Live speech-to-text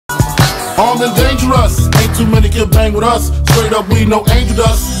Armed and dangerous, ain't too many can bang with us. Straight up, we no angel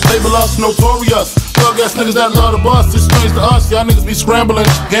dust. Label us notorious. Thug ass niggas that love to bust. It's strange to us, y'all niggas be scrambling,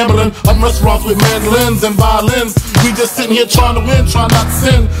 gambling up restaurants with mandolins and violins. We just sitting here trying to win, trying not to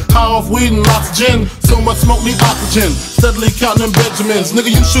sin. High off weed and lots of gin. So much smoke need oxygen. Steadily counting them Benjamins. Nigga,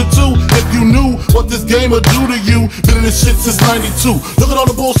 you should too if you knew what this game would do to you. Been in this shit since '92. Look at all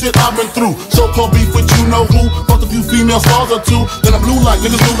the bullshit I've been through. So-called beef with you know who. Fucked a few female stars or two. Then I'm blue like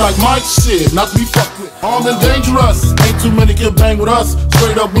niggas blue like Mike. Shit, not to be fucked with. Armed and dangerous, ain't too many can bang with us.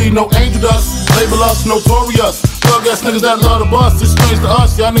 Straight up, we no angel dust. Label us notorious. Thug ass niggas that love to bust. It's strange to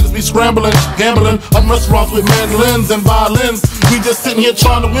us, y'all niggas be scrambling, gambling up restaurants with mandolins and violins. We just sitting here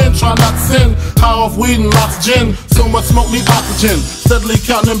trying to win, trying not to sin. High off weed and lots of gin. So much smoke need oxygen. Steadily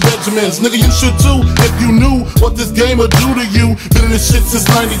counting them Benjamins. Nigga, you should too if you knew what this game would do to you. Been in this shit since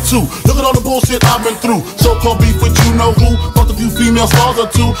 '92. Look at all the bullshit I've been through. So-called beef with you know who. Fucked a few female stars or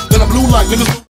two. Then I'm blue like niggas.